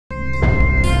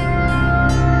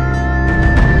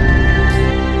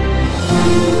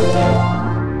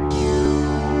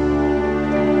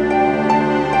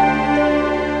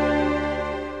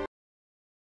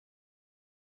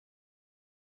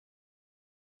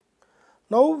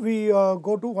Now we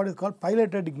go to what is called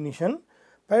piloted ignition.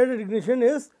 Piloted ignition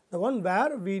is the one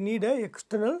where we need a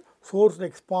external source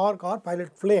like spark or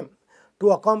pilot flame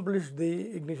to accomplish the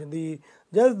ignition.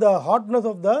 Just the hotness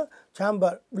of the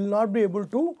chamber will not be able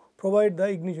to provide the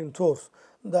ignition source.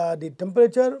 The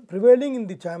temperature prevailing in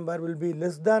the chamber will be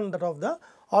less than that of the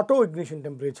auto ignition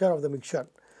temperature of the mixture.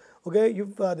 Okay,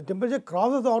 if the temperature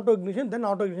crosses the auto ignition, then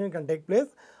auto ignition can take place.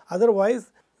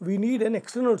 Otherwise, we need an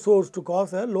external source to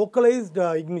cause a localized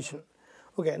ignition.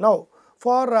 Okay, now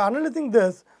for analyzing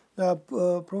this,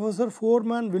 Professor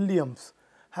Foreman Williams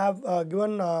have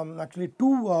given actually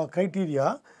two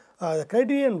criteria. The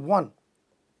criterion 1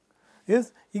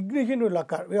 is ignition will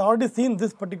occur. We have already seen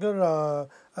this particular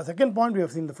second point we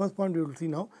have seen. The first point we will see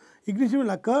now. Ignition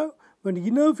will occur when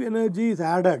enough energy is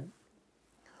added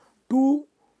to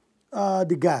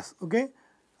the gas, okay,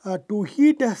 to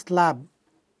heat a slab.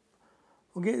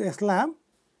 Okay, a slab,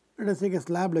 let us take a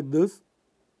slab like this.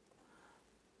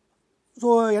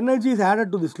 So energy is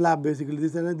added to the slab basically.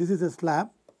 This is a slab.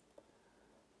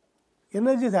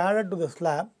 Energy is added to the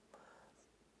slab.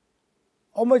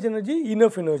 How much energy?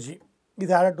 Enough energy is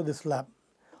added to the slab.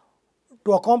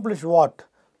 To accomplish what?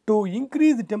 To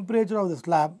increase the temperature of the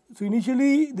slab. So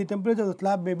initially the temperature of the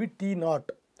slab may be T0.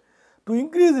 To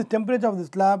increase the temperature of the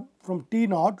slab from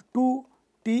T0 to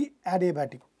T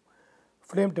adiabatic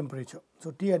flame temperature.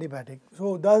 So T adiabatic.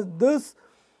 So thus this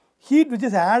heat which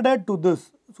is added to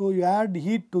this. So you add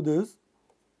heat to this.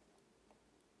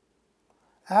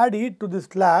 Add heat to the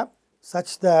slab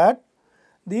such that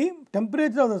the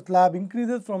temperature of the slab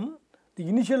increases from the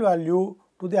initial value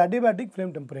to the adiabatic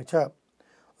flame temperature.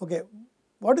 Okay,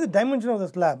 what is the dimension of the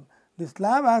slab? The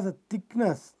slab has a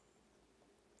thickness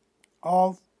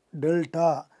of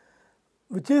delta,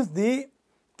 which is the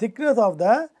thickness of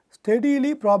the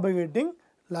steadily propagating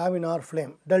laminar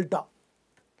flame, delta.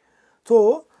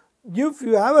 So if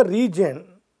you have a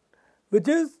region which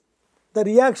is the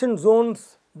reaction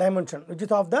zone's dimension, which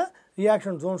is of the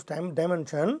reaction zone's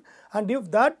dimension, and if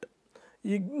that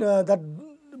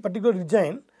particular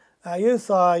region is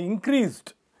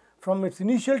increased from its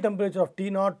initial temperature of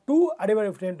T0 to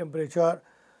adiabatic flame temperature,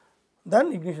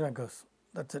 then ignition occurs.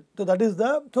 That's it. So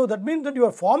that means that you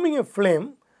are forming a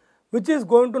flame which is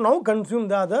going to now consume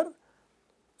the other.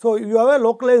 So you have a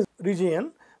localized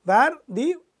region where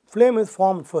the flame is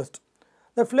formed first.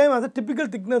 The flame has a typical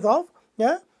thickness of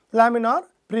a laminar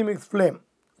premixed flame.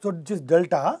 So which is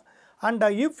delta, and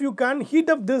if you can heat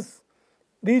up this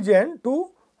region to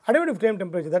adiabatic flame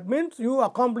temperature, that means you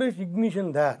accomplish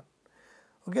ignition there.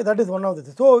 Okay, that is one of the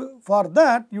things. So for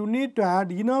that you need to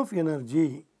add enough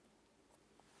energy.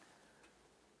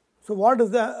 So what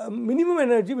is the minimum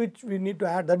energy which we need to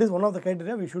add? That is one of the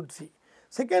criteria we should see.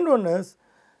 Second one is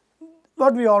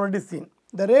what we already seen.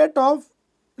 The rate of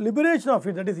liberation of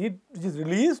heat, that is heat which is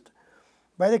released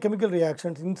by the chemical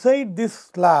reactions inside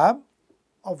this slab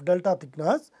of delta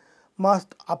thickness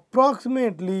must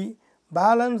approximately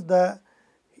balance the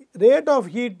rate of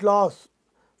heat loss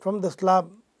from the slab.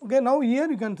 Okay, now here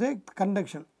you can say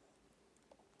conduction.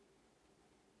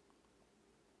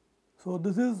 So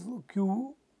this is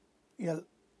QL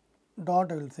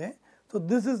dot, I will say. So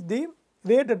this is the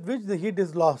rate at which the heat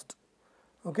is lost.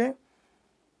 Okay.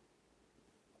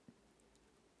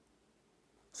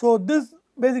 So this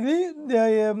basically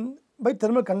by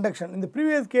thermal conduction. In the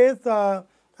previous case where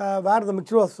the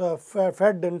mixture was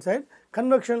fed inside,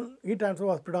 convection heat transfer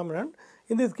was predominant.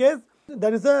 In this case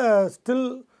there is a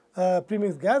still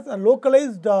premixed gas, a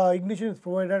localized ignition is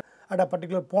provided at a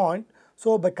particular point.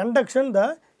 So by conduction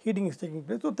the heating is taking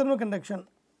place. So thermal conduction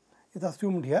is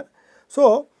assumed here.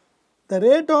 So the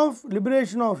rate of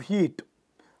liberation of heat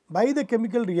by the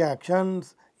chemical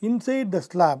reactions inside the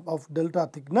slab of delta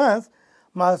thickness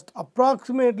must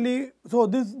approximately, so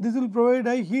this will provide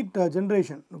a heat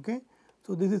generation. Okay,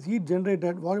 so this is heat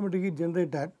generated, volumetric heat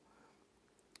generated.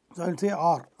 So I will say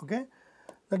R. Okay,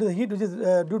 that is the heat which is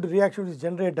due to reaction which is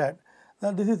generated.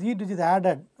 This is heat which is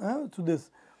added to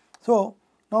this. So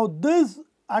now this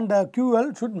and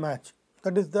QL should match.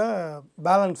 That is the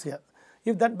balance here.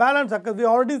 If that balance occurs, we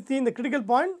already seen the critical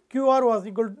point QR was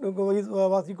equal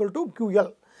to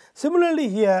QL. Similarly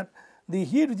here, the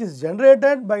heat which is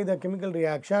generated by the chemical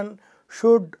reaction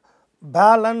should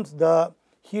balance the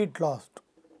heat lost.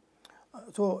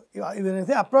 So when I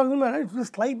say approximately, it will be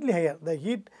slightly higher. The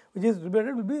heat which is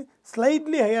liberated will be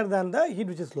slightly higher than the heat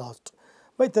which is lost.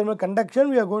 By thermal conduction,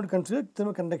 we are going to consider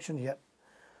thermal conduction here.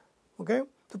 Okay.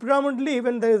 So predominantly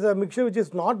when there is a mixture which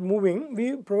is not moving,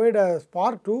 we provide a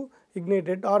spark to ignite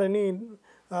it, or any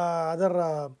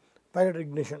other pilot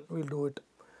ignition we will do it.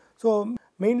 So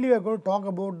mainly we are going to talk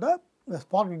about the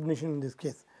spark ignition in this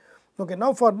case. Okay,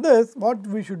 now for this what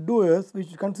we should do is we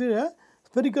should consider a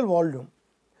spherical volume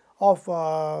of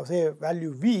say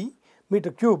value V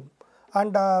meter cube,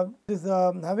 and this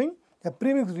having a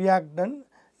premixed reactant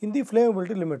in the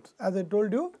flammability limits. As I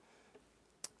told you,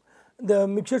 the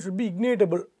mixture should be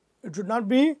ignitable. It should not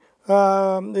be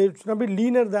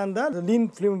leaner than the lean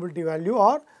flammability value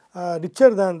or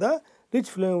richer than the rich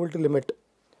flammability limit.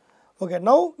 Okay,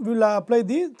 now we will apply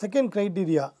the second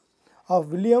criteria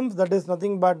of Williams, that is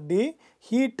nothing but the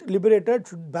heat liberated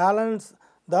should balance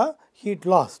the heat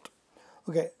lost.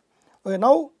 Okay,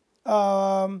 now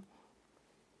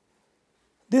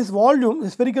this volume,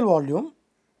 the spherical volume,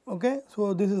 okay,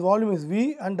 so this is volume is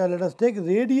V, and let us take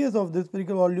radius of this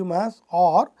spherical volume as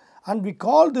R, and we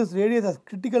call this radius as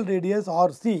critical radius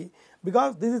RC,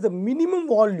 because this is the minimum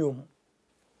volume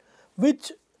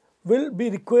which will be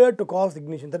required to cause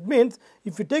ignition. That means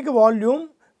if you take a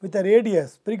volume with a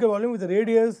radius, spherical volume with a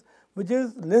radius which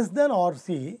is less than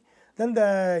RC, then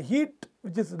the heat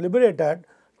which is liberated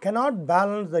cannot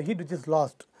balance the heat which is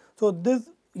lost. So this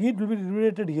heat will be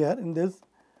liberated here in this,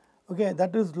 okay,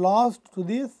 that is lost to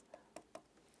this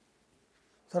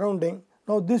surrounding.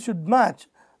 Now this should match.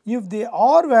 If the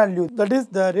R value, that is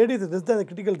the radius is less than the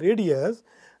critical radius,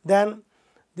 then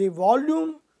the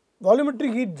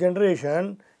volumetric heat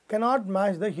generation cannot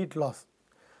match the heat loss.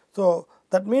 So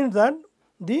that means that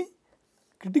the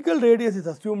critical radius is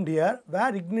assumed here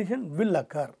where ignition will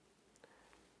occur.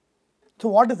 So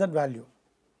what is that value?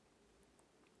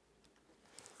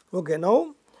 Okay,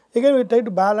 now again we try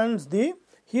to balance the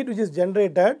heat which is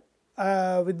generated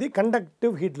with the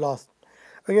conductive heat loss.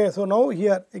 Okay, so now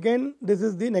here again this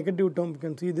is the negative term. You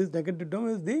can see this negative term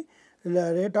is the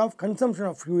rate of consumption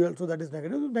of fuel. So that is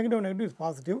negative. So negative is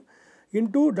positive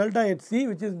into delta Hc,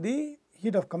 which is the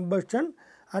heat of combustion,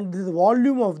 and this is the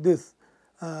volume of this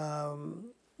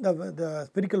the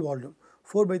spherical volume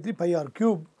 4 by 3 pi r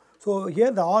cube. So here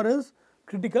the R is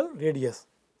critical radius.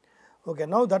 Okay,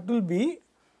 now that will be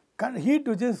heat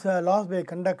which is lost by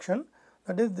conduction,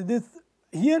 that is this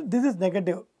here this is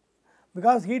negative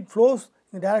because heat flows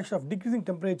in the direction of decreasing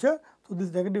temperature. So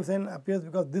this negative sign appears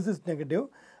because this is negative,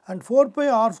 and 4 pi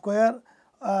r square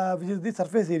which is the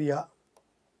surface area,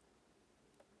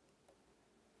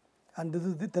 and this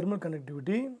is the thermal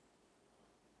conductivity.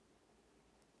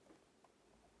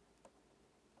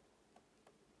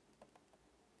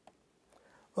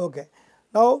 Okay,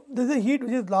 now this is heat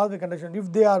which is lost by conduction.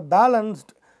 If they are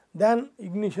balanced, then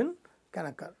ignition can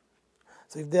occur.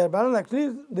 So if they are balanced,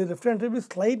 actually the left hand side will be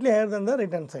slightly higher than the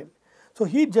right hand side. So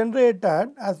heat generated,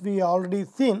 as we already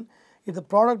seen, is the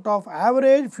product of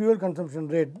average fuel consumption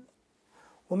rate,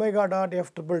 omega dot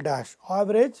F triple dash,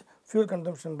 average fuel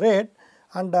consumption rate,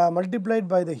 and multiplied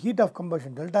by the heat of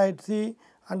combustion delta Hc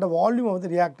and the volume of the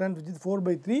reactant, which is 4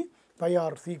 by 3 pi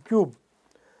r c cube.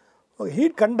 Okay,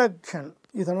 heat conduction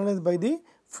is analyzed by the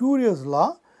Fourier's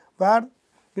law, where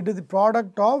it is the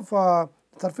product of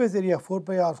surface area 4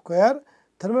 pi r square,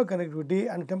 thermal conductivity,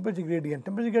 and temperature gradient.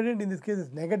 Temperature gradient in this case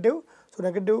is negative, so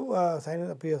negative sign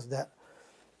appears there.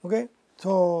 Okay,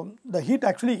 so the heat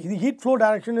actually, the heat flow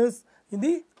direction is in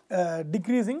the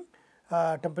decreasing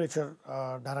temperature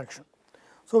direction.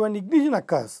 So when ignition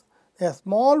occurs, a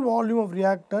small volume of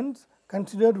reactants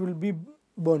considered will be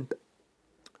burnt.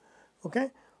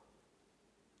 Okay.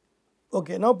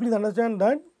 Okay, now please understand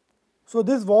that. So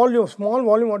this volume, small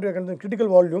volume, what we are considering, critical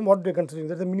volume, what we are considering,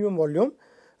 that is the minimum volume,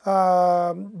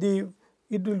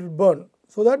 it will burn,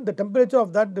 so that the temperature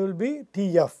of that will be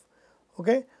Tf.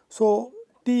 Okay, so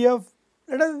Tf,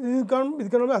 let us this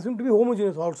can be assumed to be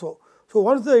homogeneous also. So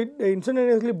once it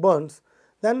instantaneously burns,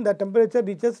 then the temperature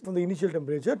reaches from the initial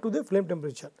temperature to the flame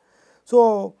temperature.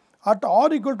 So at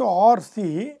R equal to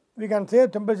Rc, we can say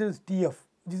temperature is Tf,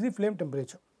 this is the flame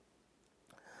temperature.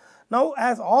 Now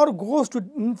as R goes to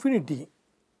infinity,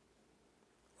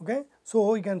 okay,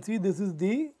 so you can see this is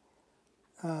the,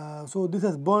 so this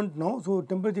has burnt now, so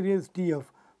temperature here is Tf.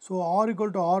 So R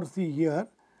equal to Rc here,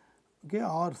 okay,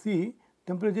 Rc,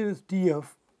 temperature is Tf,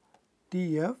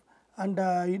 and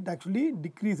it actually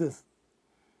decreases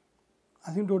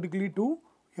asymptotically to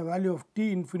a value of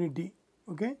T infinity,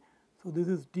 okay. So this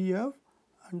is Tf,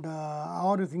 and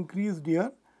R is increased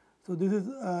here, so this is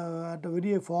at a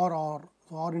very far R.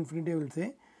 So R infinity I will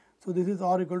say. So this is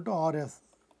R equal to Rs.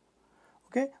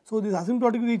 Okay. So this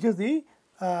asymptotically reaches the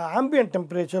ambient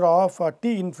temperature of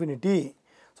T infinity.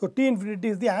 So T infinity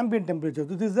is the ambient temperature.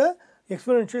 This is the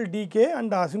exponential decay, and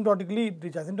asymptotically it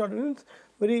reaches. Asymptotically means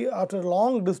very after a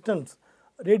long distance,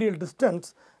 radial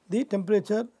distance, the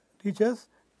temperature reaches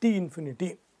T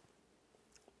infinity.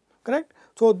 Correct.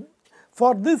 So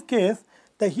for this case,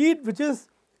 the heat which is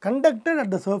conducted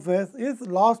at the surface is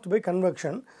lost by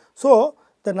convection. So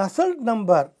the Nusselt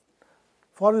number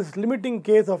for this limiting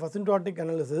case of asymptotic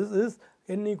analysis is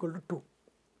n equal to 2.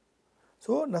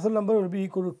 So Nusselt number will be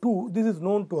equal to 2. This is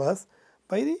known to us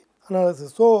by the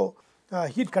analysis. So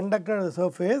heat conducted at the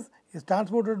surface is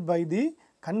transported by the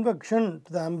convection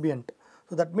to the ambient.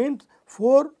 So that means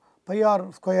 4 pi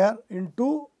r square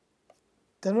into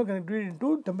thermal conductivity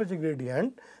into temperature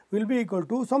gradient will be equal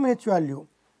to some h value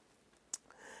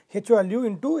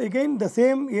into again the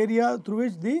same area through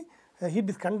which the heat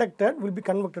is conducted will be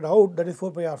convected out, that is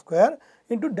 4 pi r square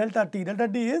into delta T. Delta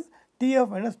T is Tf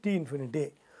minus T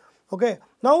infinity. Okay.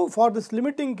 Now for this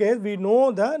limiting case we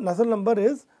know the Nusselt number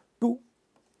is 2,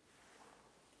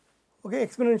 okay,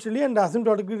 exponentially and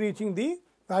asymptotically reaching the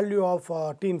value of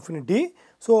T infinity.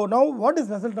 So now what is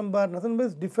Nusselt number? Nusselt number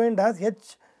is defined as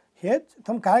h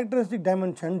some characteristic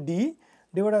dimension d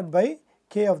divided by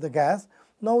k of the gas.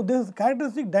 Now this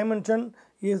characteristic dimension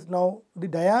is now the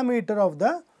diameter of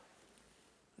the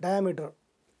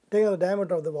taking the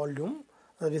diameter of the volume,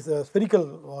 that is a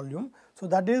spherical volume. So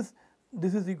that is,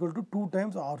 this is equal to 2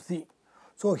 times Rc.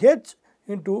 So h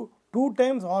into 2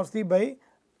 times Rc by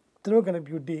thermal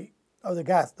conductivity of the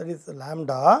gas, that is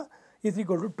lambda, is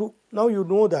equal to 2. Now you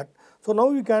know that. So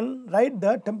now you can write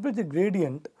the temperature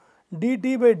gradient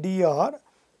dt by dr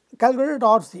calculated at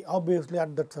Rc obviously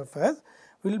at that surface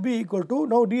will be equal to,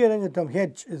 now rearrange the term,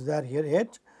 h is there here,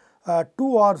 h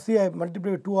 2Rc, I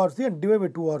multiply by 2Rc and divide by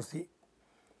 2Rc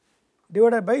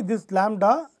divided by this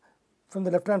lambda from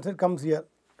the left hand side comes here,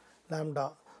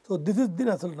 lambda. So this is the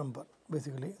Nusselt number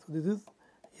basically. So this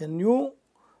is nu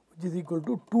which is equal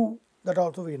to 2, that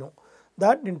also we know,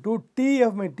 that into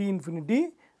Tf by T infinity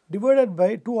divided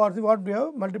by 2Rc, what we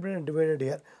have multiplied and divided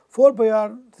here, 4 pi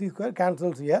r c square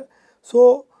cancels here.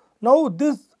 So now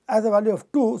this as a value of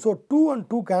 2, so 2 and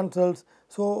 2 cancels,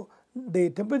 so the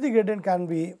temperature gradient can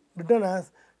be written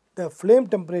as the flame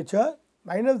temperature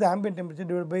minus the ambient temperature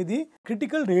divided by the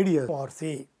critical radius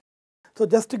Rc. So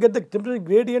just to get the temperature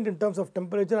gradient in terms of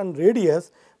temperature and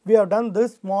radius, we have done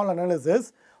this small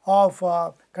analysis of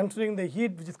considering the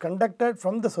heat which is conducted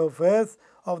from the surface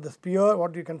of the sphere,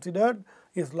 what we considered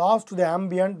is lost to the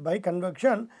ambient by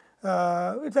convection.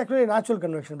 It's actually a natural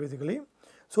convection basically.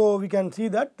 So we can see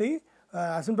that the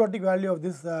asymptotic value of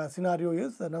this scenario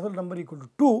is Nusselt number equal to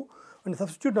 2. When you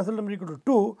substitute Nusselt number equal to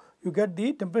 2, you get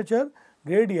the temperature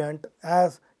gradient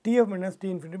as Tf minus T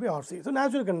infinity by Rc. So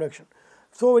natural convection.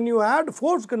 So when you add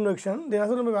forced convection, the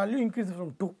Nusselt number value increases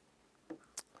from 2.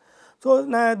 So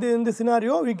in this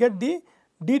scenario, we get the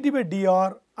dt by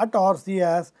dr at Rc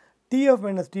as Tf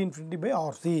minus T infinity by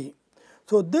Rc.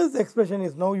 So this expression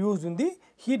is now used in the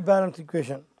heat balance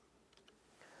equation.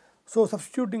 So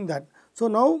substituting that. So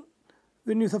now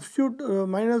when you substitute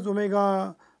minus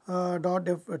omega dot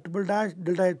f triple dash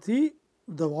delta Hc,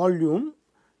 the volume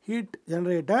heat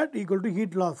generated equal to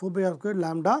heat loss 4 pi r square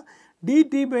lambda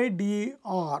dt by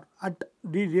dr at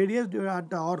the radius at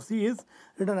Rc is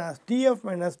written as Tf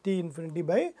minus T infinity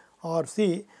by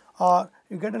Rc, or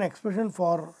you get an expression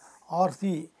for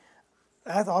Rc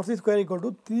as Rc square equal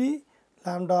to 3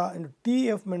 lambda into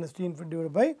Tf minus T infinity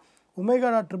divided by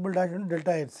omega dot triple dash into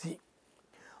delta Hc.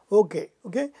 Okay.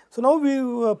 So now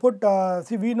we put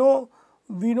see we know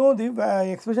the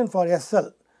expression for SL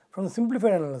from the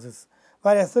simplified analysis,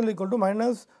 where SL equal to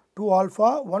minus 2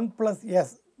 alpha 1 plus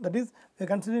S, that is we are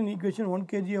considering equation 1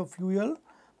 kg of fuel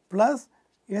plus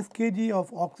S kg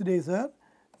of oxidizer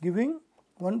giving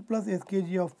 1 plus S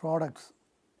kg of products.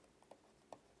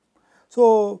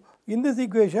 So in this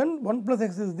equation 1 plus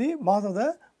X is the mass of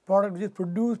the product which is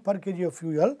produced per kg of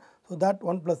fuel, so that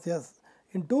 1 plus S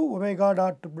into omega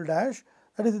dot triple dash,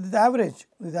 that is this average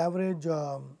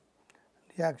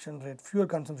reaction rate, fuel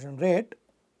consumption rate.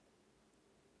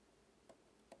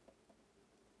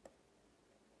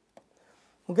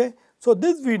 Okay. So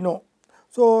this we know.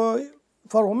 So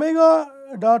for omega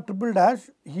dot triple dash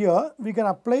here we can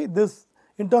apply this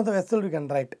in terms of SL we can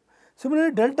write.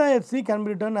 Similarly delta Hc can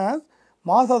be written as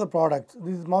mass of the product,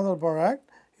 this is mass of the product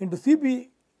into Cp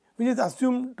which is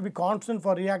assumed to be constant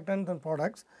for reactants and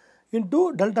products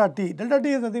into delta T. Delta T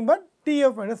is nothing but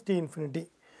Tf minus T infinity.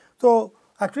 So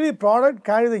actually product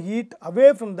carries the heat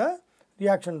away from the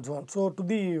reaction zone, so to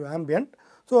the ambient.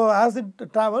 So as it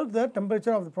travels, the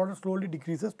temperature of the product slowly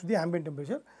decreases to the ambient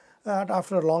temperature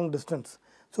after a long distance.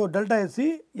 So delta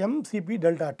Hc m Cp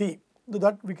delta T, so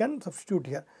that we can substitute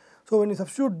here. So when you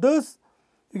substitute this,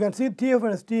 you can see Tf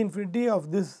minus T infinity of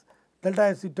this delta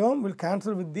Hc term will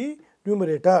cancel with the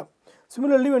numerator.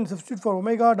 Similarly, when you substitute for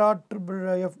omega dot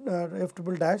f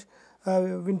triple dash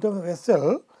in terms of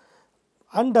SL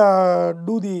and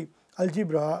do the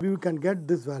algebra, we can get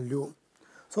this value.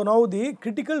 So now the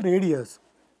critical radius.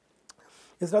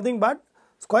 is nothing but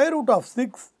square root of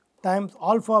 6 times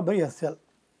alpha by SL.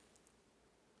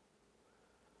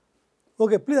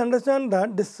 Okay, please understand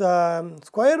that this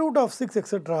square root of 6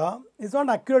 etc. is not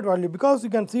accurate value, because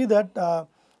you can see that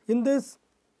in this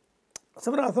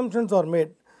several assumptions are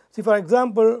made. See, for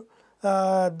example,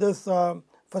 this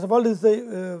first of all, this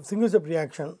is a single step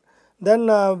reaction. Then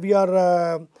we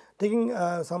are taking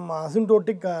some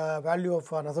asymptotic value of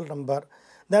Nusselt number.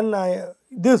 Then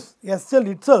this SL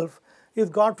itself is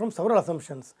got from several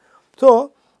assumptions.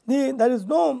 So there is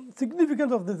no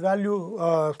significance of this value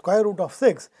square root of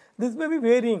 6. This may be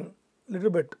varying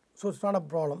little bit, so it's not a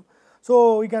problem.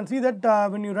 So we can see that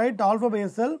when you write alpha by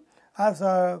SL as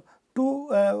 2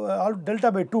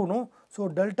 delta by 2, no? So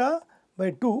delta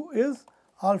by 2 is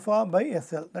alpha by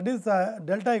SL, that is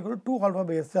delta equal to 2 alpha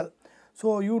by SL.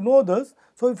 So you know this.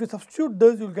 So if you substitute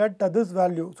this, you will get this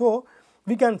value. So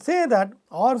we can say that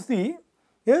RC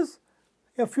is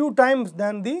a few times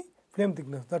than the flame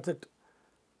thickness. That's it.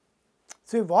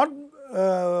 See, what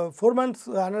Foreman's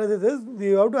analysis is,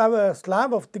 we have to have a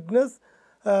slab of thickness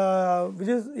which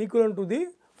is equivalent to the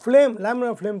flame,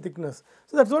 laminar flame thickness.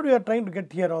 So that's what we are trying to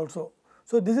get here also.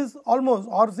 So this is almost,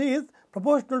 RC is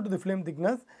proportional to the flame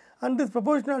thickness, and this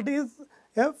proportionality is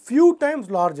a few times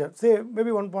larger, say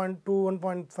maybe 1.2,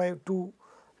 1.5, 2,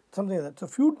 something like that. So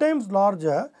few times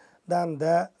larger than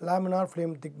the laminar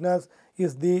flame thickness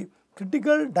is the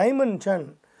critical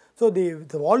dimension. So the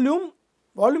volume,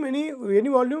 any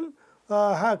volume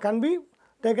can be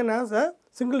taken as a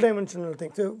single dimensional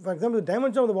thing. So for example, the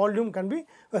dimension of the volume can be,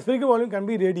 a spherical volume can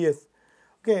be radius.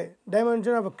 Okay,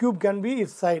 dimension of a cube can be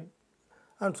its side,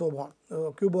 and so on.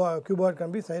 Cuboid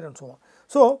can be side, and so on.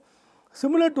 So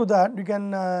similar to that, you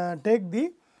can take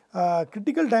the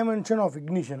critical dimension of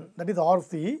ignition, that is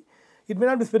RC. It may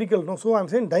not be spherical, no. So I am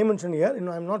saying dimension here,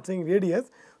 I am not saying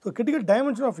radius. So critical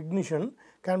dimension of ignition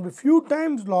can be few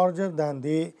times larger than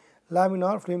the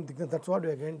laminar flame thickness. That's what we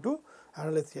are going to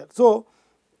analyze here. So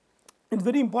it's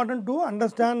very important to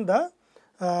understand the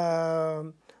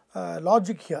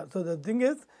logic here. So the thing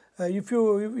is, if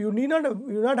you need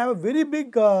not have a very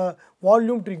big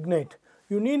volume to ignite,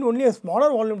 you need only a smaller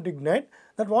volume to ignite.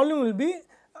 That volume will be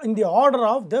in the order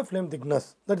of the flame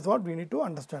thickness. That is what we need to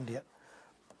understand here.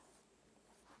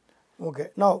 Okay,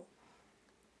 now,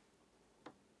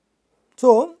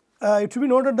 so it should be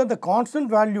noted that the constant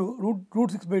value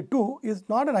root 6 by 2 is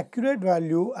not an accurate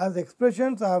value, as the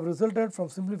expressions have resulted from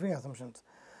simplifying assumptions.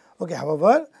 Okay,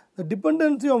 however, the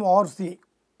dependency of RC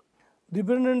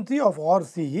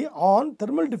on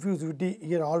thermal diffusivity,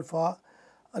 here alpha,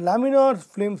 laminar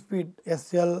flame speed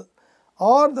SL,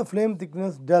 or the flame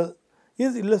thickness del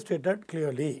is illustrated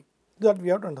clearly. That we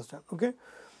have to understand. Okay,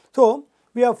 so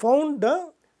we have found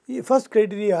the first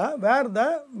criteria where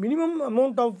the minimum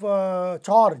amount of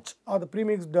charge or the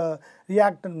premixed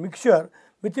reactant mixture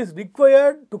which is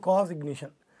required to cause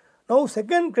ignition. Now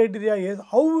second criteria is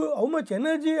how much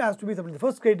energy has to be supplied. The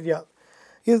first criteria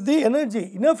is the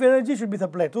energy, enough energy should be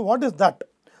supplied. So what is that?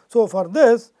 So for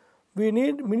this we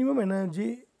need minimum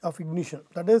energy of ignition,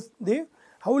 that is the,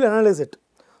 how we will analyze it.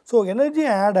 So energy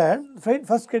added,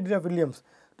 first criteria of Williams,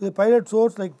 to the pilot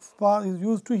source like spark is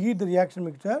used to heat the reaction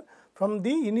mixture from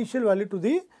the initial value to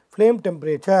the flame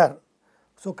temperature.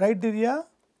 So criterion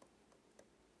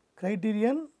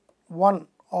 1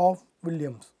 of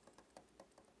Williams.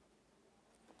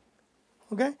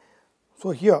 Okay,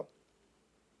 so here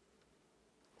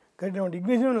criterion 1,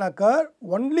 ignition will occur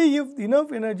only if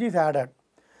enough energy is added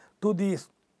to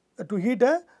heat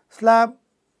a slab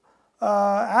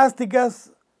as thick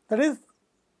as, that is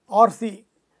RC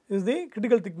is the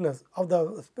critical thickness of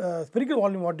the spherical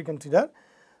volume what you consider,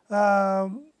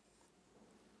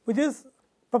 which is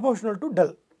proportional to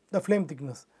del, the flame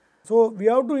thickness. So we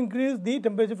have to increase the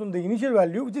temperature from the initial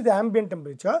value, which is the ambient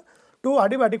temperature, to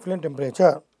adiabatic flame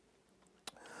temperature.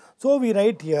 So we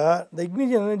write here the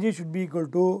ignition energy should be equal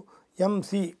to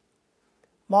MC,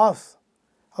 mass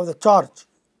of the charge,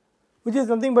 which is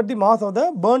nothing but the mass of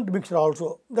the burnt mixture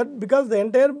also, that because the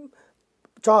entire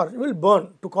charge will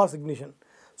burn to cause ignition.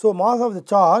 So mass of the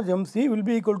charge MC will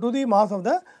be equal to the mass of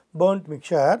the burnt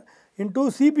mixture into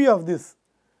Cp of this,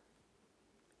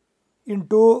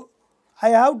 into I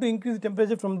have to increase the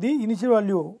temperature from the initial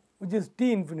value, which is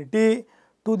T infinity,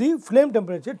 to the flame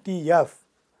temperature Tf.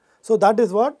 So that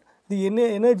is what the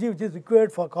energy which is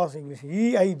required for cause ignition.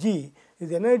 EIG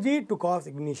is energy to cause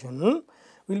ignition,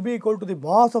 will be equal to the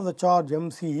mass of the charge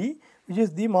MC, which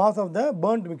is the mass of the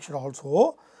burnt mixture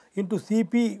also, into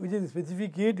Cp, which is the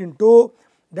specific heat, into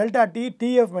delta T,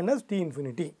 Tf minus T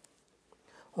infinity.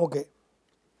 Okay.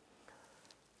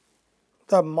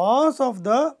 The mass of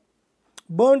the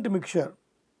burnt mixture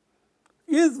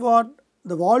is what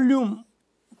the volume,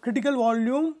 critical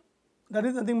volume, that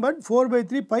is nothing but 4 by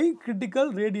 3 pi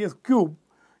critical radius cube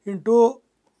into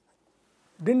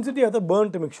density of the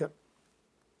burnt mixture.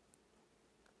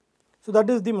 So, that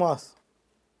is the mass.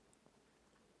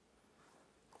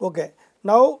 Okay.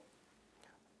 Now,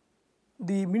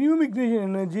 the minimum ignition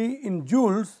energy in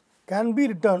joules can be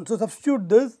returned. So, substitute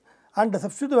this and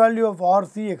substitute the value of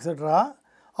RC etc.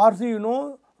 RC you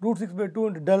know root 6 by 2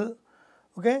 into del.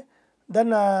 Okay. Then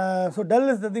so del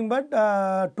is nothing but 2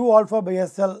 alpha by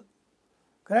SL,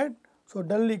 correct. So,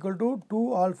 del equal to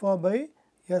 2 alpha by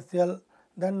SL,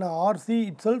 then RC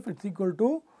itself is equal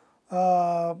to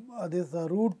this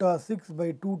root 6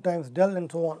 by 2 times del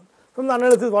and so on. From the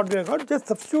analysis what we have got, just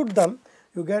substitute them,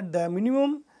 you get the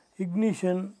minimum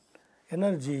ignition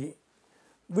energy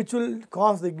which will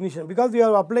cause the ignition, because we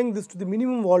are applying this to the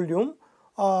minimum volume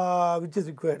which is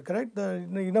required, correct, the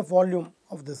enough volume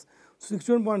of this.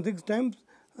 61.6 times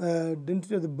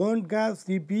density of the burnt gas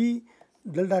Cp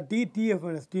delta T Tf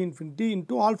minus T infinity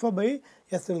into alpha by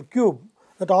SL cube,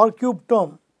 that R cube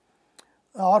term,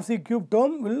 RC cube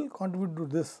term will contribute to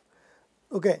this.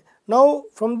 Okay. Now,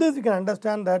 from this you can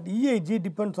understand that EIG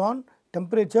depends on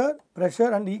temperature,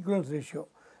 pressure and equivalence ratio,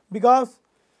 because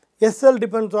SL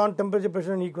depends on temperature,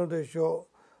 pressure and equivalence ratio,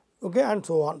 okay, and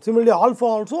so on. Similarly, alpha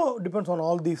also depends on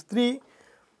all these three,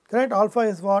 correct. Alpha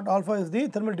is what? Alpha is the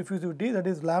thermal diffusivity, that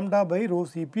is lambda by rho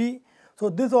Cp. So,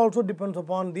 this also depends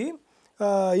upon the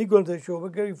equivalence ratio.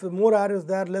 Okay. If more air is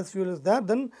there, less fuel is there,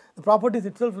 then the properties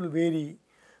itself will vary,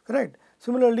 correct.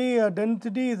 Similarly,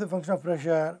 density is a function of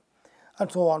pressure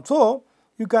and so on. So,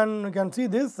 you can see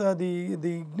this the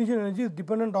ignition energy is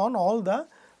dependent on all the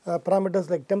parameters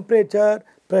like temperature,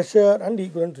 pressure and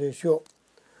equivalence ratio.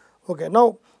 Okay.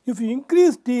 Now, if you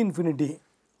increase T infinity,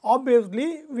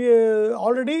 obviously we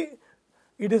already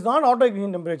it is not auto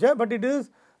ignition temperature, but it is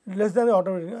less than the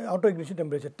auto ignition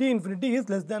temperature. T infinity is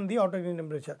less than the auto ignition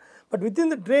temperature, but within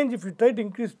that range if you try to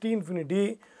increase T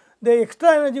infinity, the extra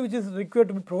energy which is required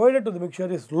to be provided to the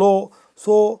mixture is low.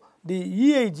 So, the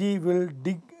EIG will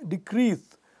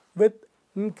decrease with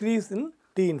increase in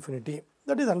T infinity,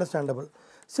 that is understandable.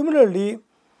 Similarly,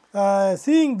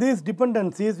 seeing these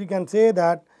dependencies, we can say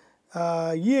that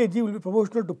EIG will be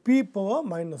proportional to P power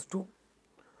minus 2,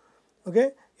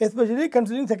 okay, especially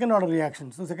considering second order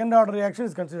reactions. So, second order reaction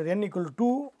is considered, N equal to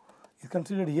 2 is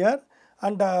considered here,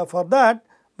 and for that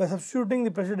by substituting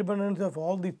the pressure dependency of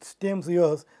all the terms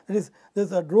here, that is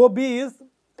this rho B is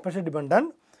pressure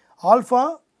dependent,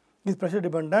 alpha is pressure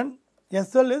dependent,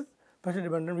 SL is pressure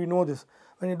dependent, we know this.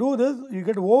 When you do this, you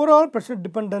get overall pressure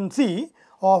dependency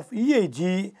of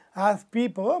EIG as P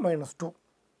power minus 2.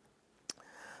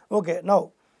 Okay.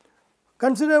 Now,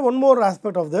 consider one more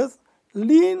aspect of this,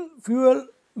 lean fuel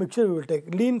mixture we will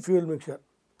take, lean fuel mixture,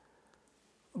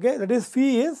 okay, that is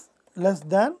phi is less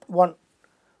than 1.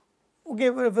 Okay,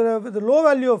 with the low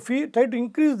value of phi, try to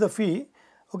increase the phi,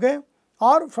 okay,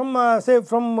 or from say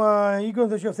from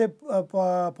equivalence ratio of say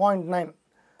 0.9,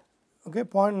 okay,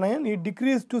 0.9, it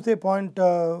decreased to say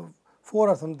 0.4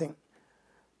 or something,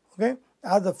 okay.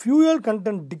 As the fuel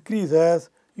content decreases,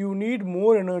 you need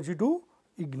more energy to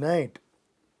ignite,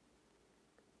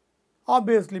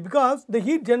 obviously, because the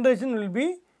heat generation will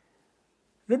be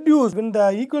reduced. When the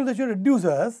equivalence ratio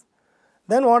reduces,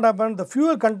 then what happens? The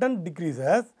fuel content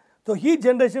decreases, so heat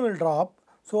generation will drop,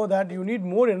 so that you need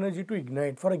more energy to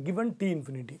ignite for a given T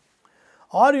infinity,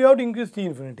 or you have to increase T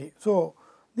infinity. So,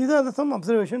 these are some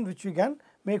observations which you can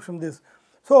make from this.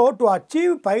 So, to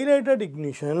achieve piloted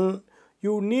ignition,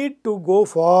 you need to go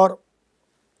for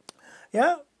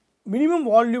a minimum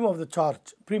volume of the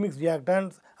charge, premixed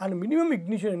reactants, and minimum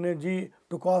ignition energy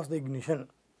to cause the ignition.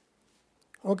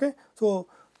 Okay. So,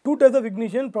 two types of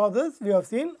ignition process we have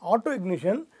seen: auto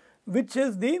ignition, which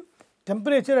is the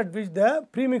temperature at which the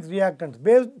premixed reactants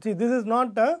based. See, this is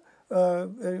not a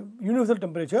universal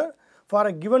temperature for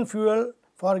a given fuel,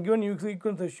 for a given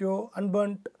equivalence ratio,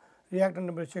 unburnt reactant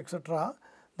temperature, etc.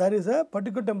 There is a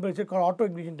particular temperature called auto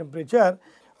ignition temperature.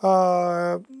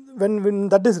 When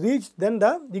that is reached, then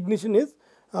the ignition is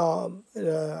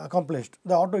accomplished,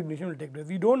 the auto ignition will take place.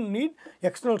 We do not need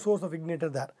external source of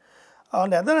igniter there.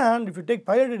 On the other hand, if you take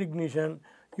piloted ignition,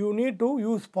 you need to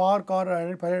use spark or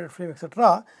piloted flame,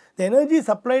 etc. The energy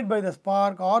supplied by the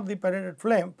spark or the piloted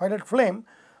flame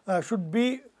should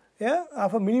be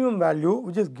of a minimum value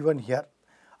which is given here,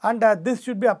 and this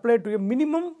should be applied to a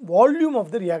minimum volume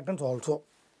of the reactants also.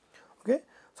 Okay.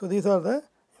 So, these are the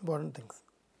important things.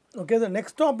 Okay. The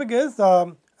next topic is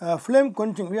flame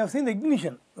quenching. We have seen the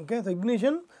ignition. Okay. So,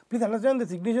 ignition, please understand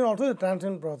this ignition also is a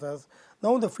transient process.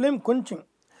 Now, the flame quenching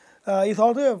is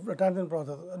also a transient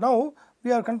process. Now,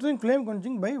 we are considering flame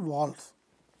quenching by walls.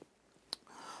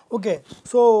 Okay,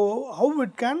 so how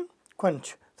it can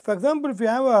quench? For example, if you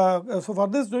have a, so for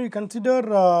this you consider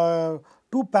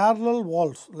two parallel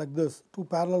walls like this, two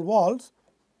parallel walls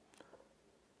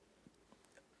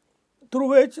through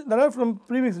which there are from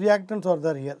premixed reactants are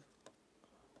there here.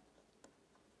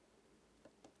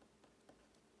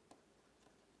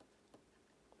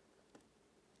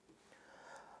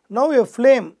 Now a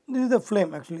flame, this is the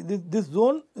flame actually, this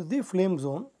zone is the flame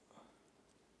zone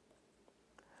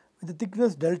with the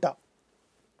thickness delta.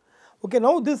 Okay,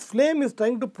 now this flame is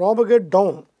trying to propagate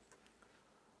down,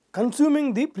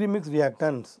 consuming the premixed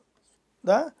reactants.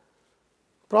 The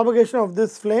propagation of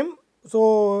this flame,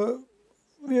 so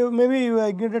maybe you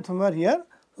ignited somewhere here,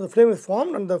 so the flame is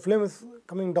formed and the flame is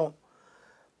coming down.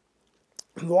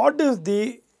 What is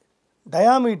the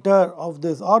diameter of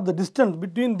this or the distance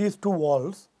between these two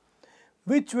walls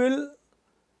which will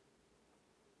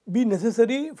be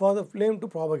necessary for the flame to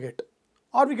propagate?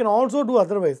 Or we can also do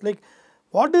otherwise, like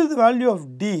what is the value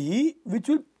of D which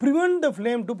will prevent the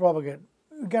flame to propagate?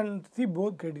 You can see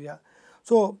both criteria.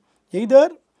 So either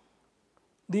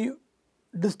the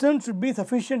distance should be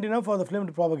sufficient enough for the flame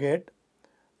to propagate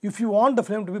if you want the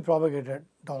flame to be propagated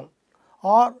down,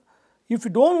 or if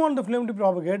you don't want the flame to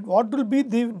propagate, what will be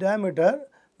the diameter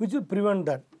which will prevent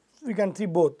that? We can see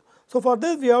both. So for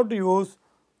this we have to use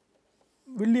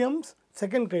Williams'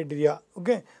 second criteria.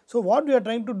 Okay. So what we are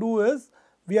trying to do is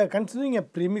we are considering a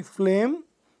premixed flame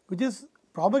which is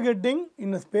propagating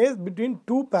in a space between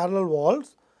two parallel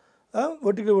walls,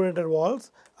 vertically oriented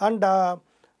walls, and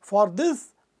for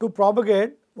this to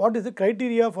propagate, what is the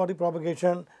criteria for the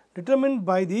propagation determined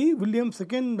by the Williams'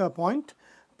 second point,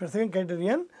 second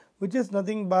criterion, which is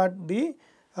nothing but the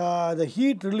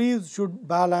heat release should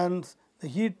balance the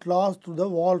heat loss to the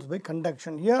walls by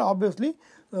conduction. Here obviously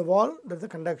the wall, there is a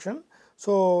conduction,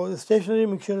 so the stationary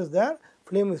mixture is there,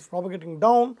 flame is propagating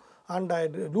down and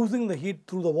losing the heat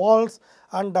through the walls,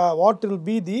 and what will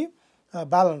be the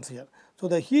balance here. So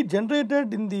the heat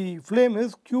generated in the flame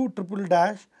is Q triple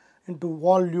dash into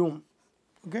volume.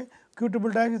 Okay, Q triple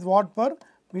dash is watt per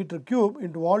meter cube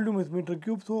into volume is meter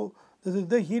cube. So this is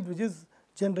the heat which is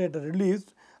generated,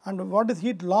 released, and what is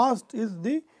heat lost is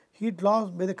the heat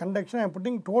lost by the conduction. I am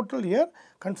putting total here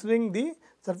considering the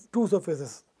two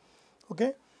surfaces.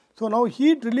 Okay. So now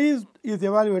heat released is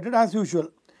evaluated as usual.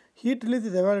 Heat release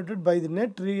is evaluated by the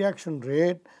net reaction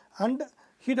rate and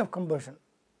heat of combustion.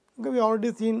 Okay, we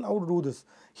already seen how to do this.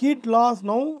 Heat loss,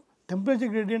 now temperature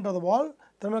gradient of the wall,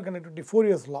 thermal conductivity,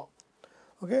 Fourier's law.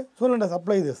 Okay, so let us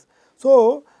apply this.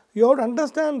 So you have to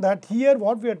understand that here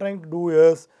what we are trying to do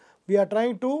is we are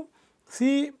trying to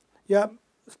see a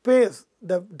space,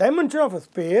 the dimension of a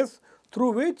space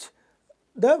through which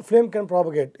the flame can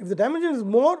propagate. If the dimension is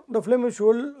more, the flame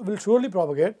will surely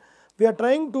propagate. We are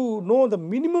trying to know the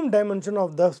minimum dimension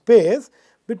of the space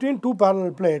between two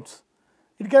parallel plates.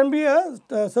 It can be a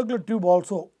circular tube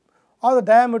also, or the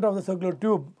diameter of the circular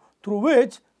tube through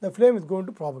which the flame is going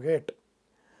to propagate.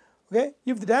 Okay.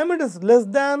 If the diameter is less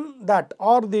than that,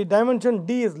 or the dimension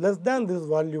D is less than this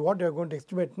value, what you are going to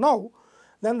estimate now,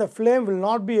 then the flame will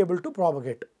not be able to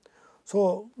propagate.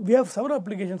 So we have several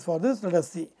applications for this. Let us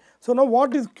see. So now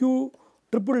what is Q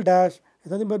triple dash? Is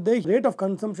nothing but the rate of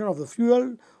consumption of the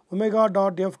fuel, omega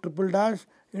dot F triple dash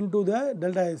into the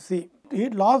delta SC.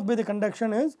 Heat lost by the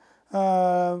conduction is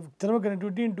thermal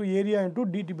conductivity into area into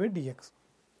dt by dx.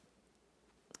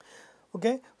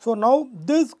 Okay. So now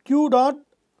this Q dot,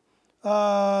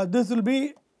 this will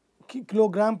be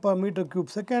kilogram per meter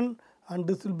cube second, and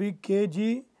this will be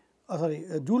kg,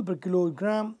 joule per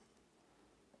kilogram,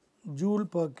 joule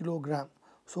per kilogram.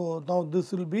 So now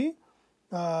this will be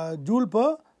joule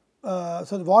per,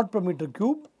 watt per meter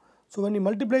cube. So when you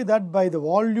multiply that by the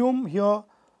volume here,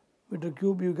 meter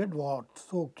cube, you get watts.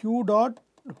 So Q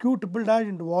triple dash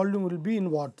into volume will be in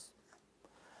watts.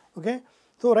 Okay.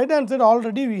 So right hand side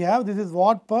already we have, this is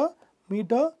watt per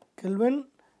meter Kelvin,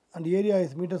 and area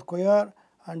is meter square,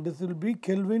 and this will be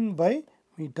Kelvin by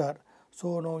meter.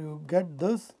 So now you get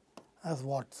this as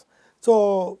watts.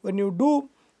 So when you do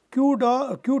Q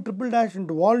triple dash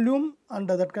into volume, and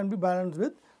that can be balanced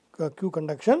with Q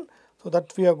conduction. So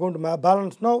that we are going to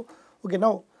balance now. Okay,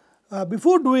 now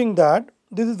before doing that,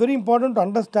 this is very important to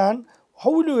understand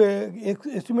how will you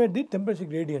estimate the temperature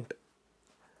gradient.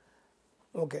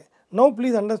 Okay, now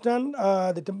please understand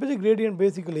the temperature gradient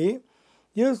basically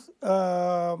is,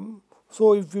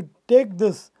 so if you take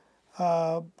this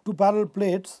two parallel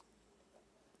plates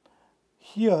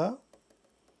here,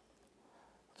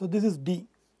 so this is D.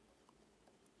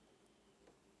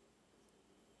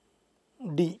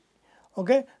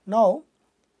 Okay. Now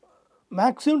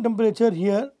maximum temperature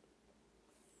here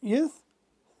is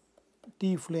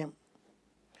T flame.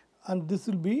 and this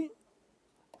will be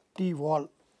T wall.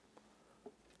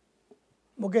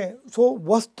 Okay, so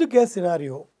worst case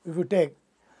scenario if you take,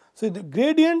 so the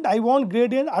gradient, I want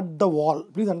gradient at the wall,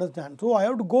 please understand. So I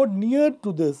have to go near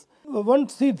to this.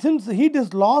 Once since heat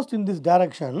is lost in this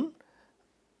direction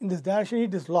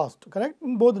heat is lost, correct?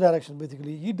 In both directions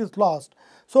basically heat is lost.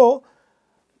 So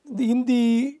in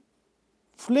the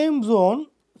flame zone,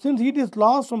 since heat is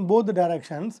lost from both the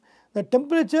directions, the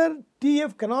temperature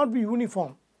Tf cannot be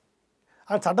uniform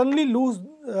and suddenly lose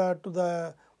to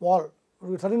the wall,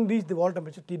 we suddenly reach the wall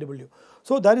temperature Tw.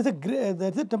 So there is a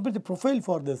temperature profile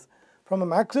for this. From a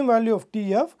maximum value of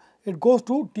Tf, it goes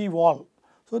to T wall.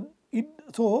 So if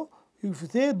you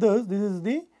say this is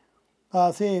the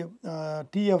say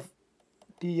Tf,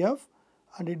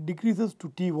 and it decreases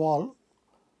to T wall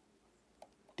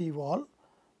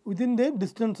within the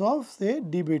distance of say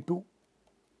d by 2.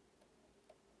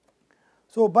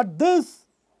 So but this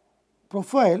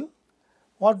profile,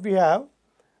 what we have,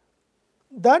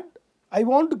 that I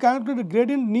want to calculate a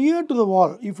gradient near to the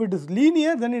wall. If it is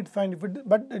linear, then it's fine.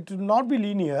 But it will not be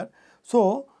linear.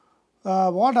 So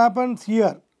what happens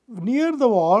here? Near the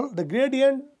wall, the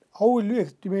gradient, how will you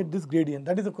estimate this gradient?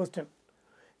 That is the question,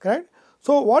 correct?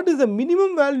 So what is the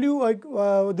minimum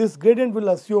value this gradient will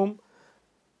assume?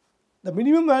 The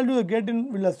minimum value the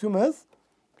gradient will assume is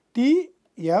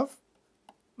Tf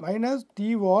minus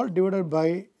T wall divided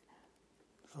by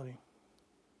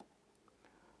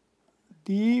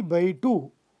T by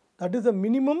 2. That is the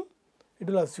minimum it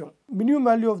will assume. Minimum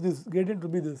value of this gradient will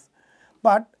be this.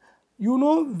 But you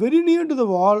know, very near to the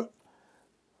wall,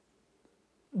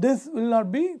 this will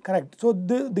not be correct. So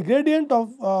the gradient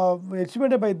of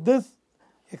estimated by this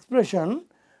expression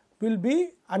will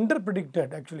be under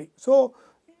predicted actually. So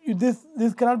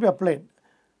this cannot be applied.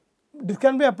 This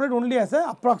can be applied only as an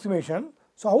approximation.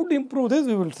 So how to improve this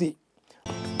we will see.